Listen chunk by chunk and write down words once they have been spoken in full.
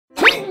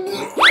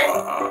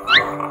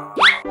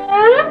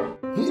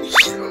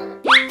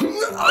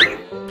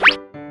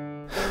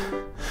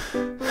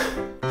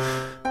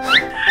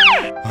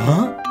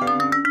Huh?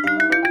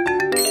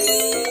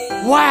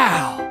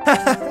 Wow!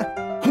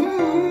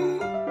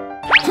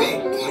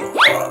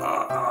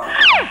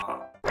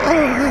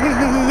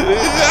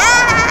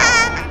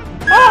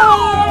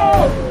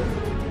 Oh!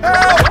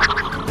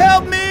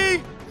 Help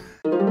me!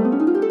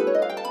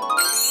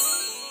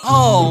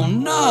 Oh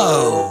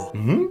no!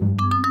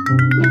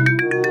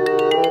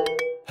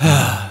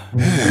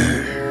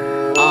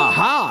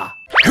 Aha!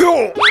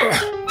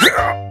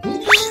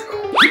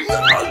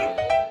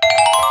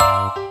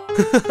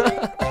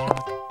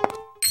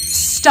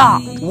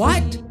 Stop!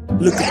 What?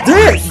 Look at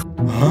this!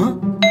 Huh?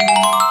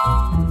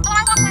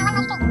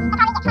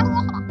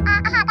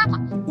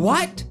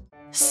 What?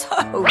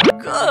 So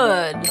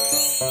good!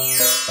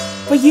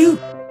 For you!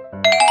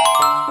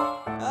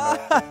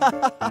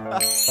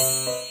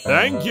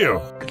 Thank you.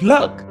 Good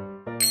luck!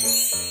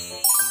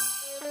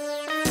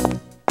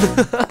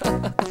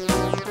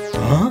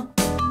 Huh?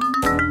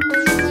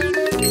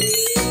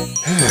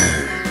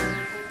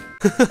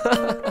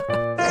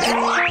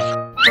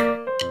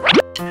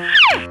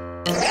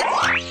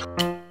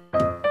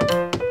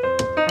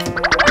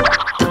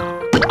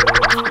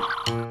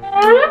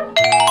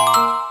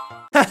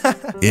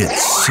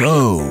 It's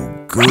so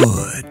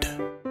good.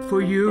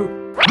 For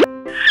you.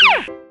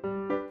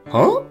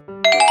 Huh?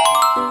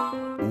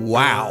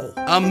 Wow.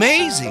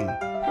 Amazing.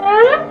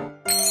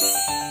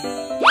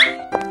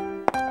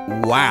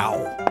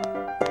 Wow.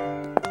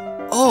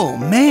 Oh,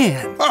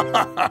 man.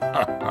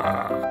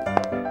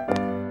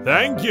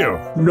 Thank you.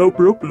 No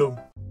problem.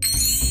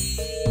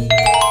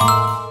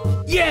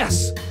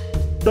 Yes.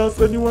 Does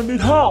anyone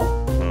need help?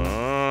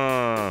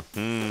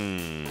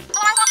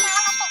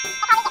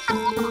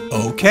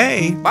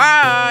 Okay.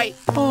 Bye.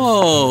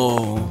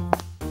 Oh.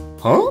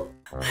 Huh?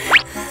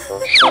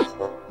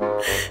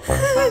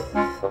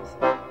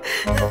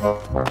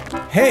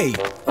 Hey.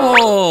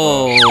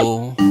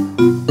 Oh.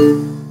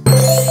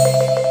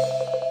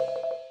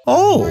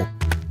 Oh.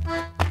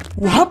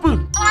 What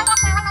happened?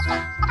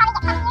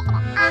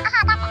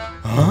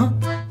 Huh?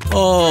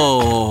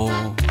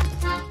 Oh.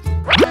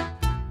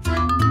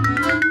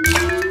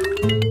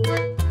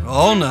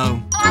 Oh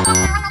no.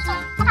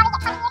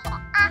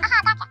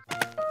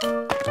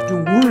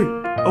 Don't worry,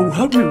 I will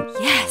help you.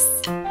 Yes!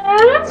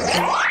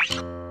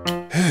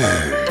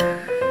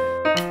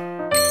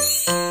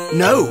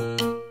 No.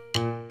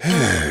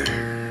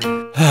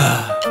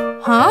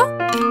 Huh?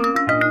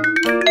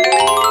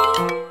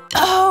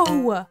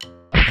 Oh!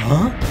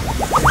 Huh?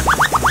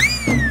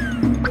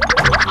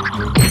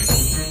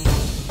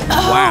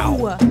 Wow.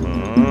 Oh.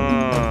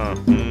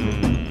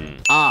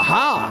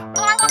 Aha.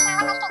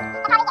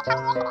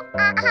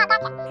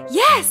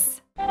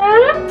 Yes!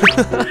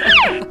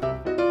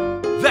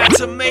 That's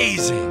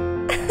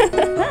amazing.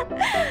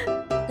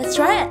 Let's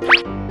try it.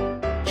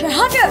 Should I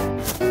help you?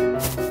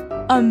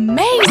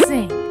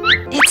 Amazing!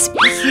 It's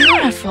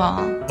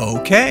beautiful.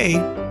 Okay.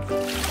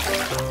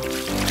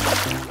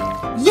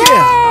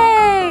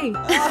 Yay!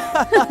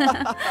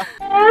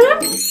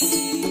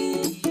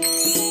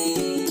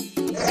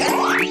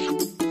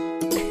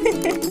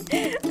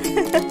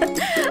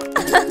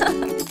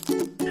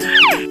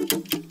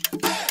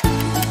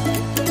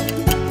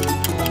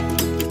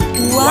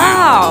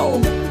 Wow!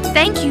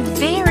 Thank you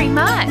very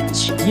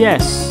much.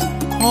 Yes.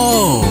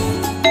 Oh.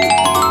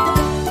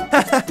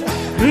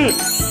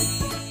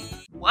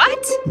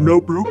 What? No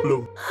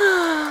problem.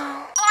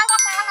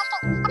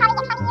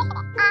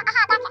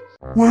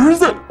 Where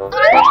is it?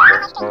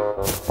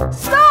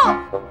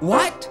 Stop!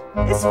 What?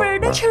 It's very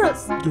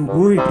dangerous. Don't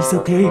worry, it's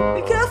okay.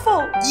 Be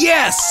careful.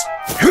 Yes.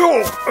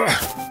 Oh.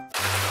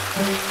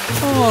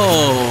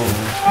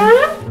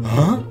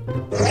 Huh?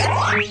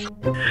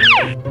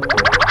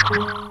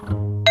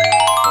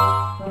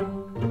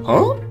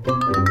 Huh?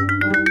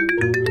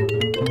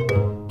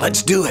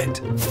 Let's do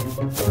it.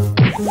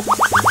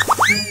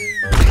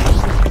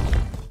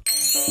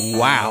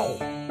 Wow.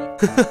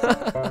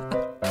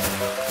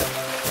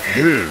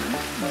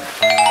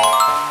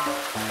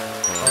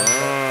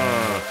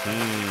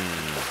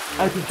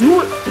 I can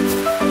do it.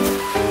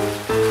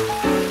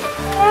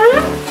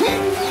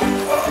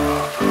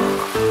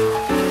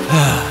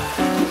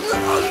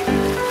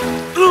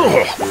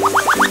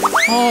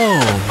 Oh.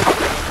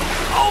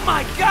 Oh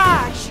my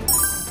gosh!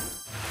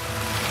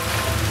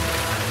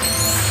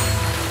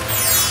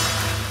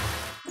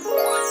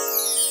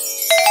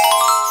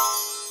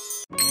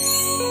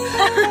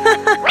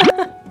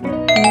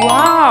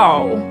 Wow!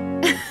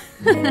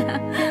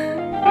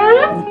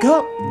 Wake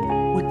up.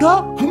 Wake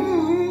up.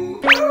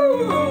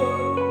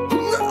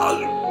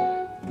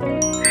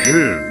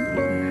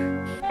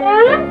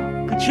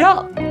 Good job.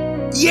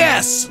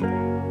 Yes.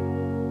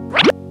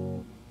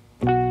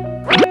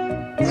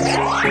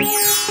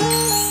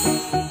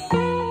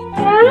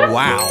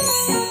 Wow.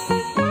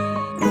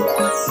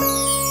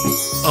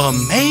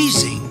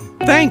 Amazing.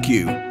 Thank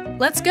you.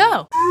 Let's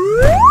go.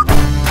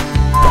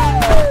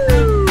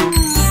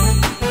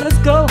 Let's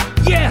go.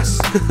 Yes.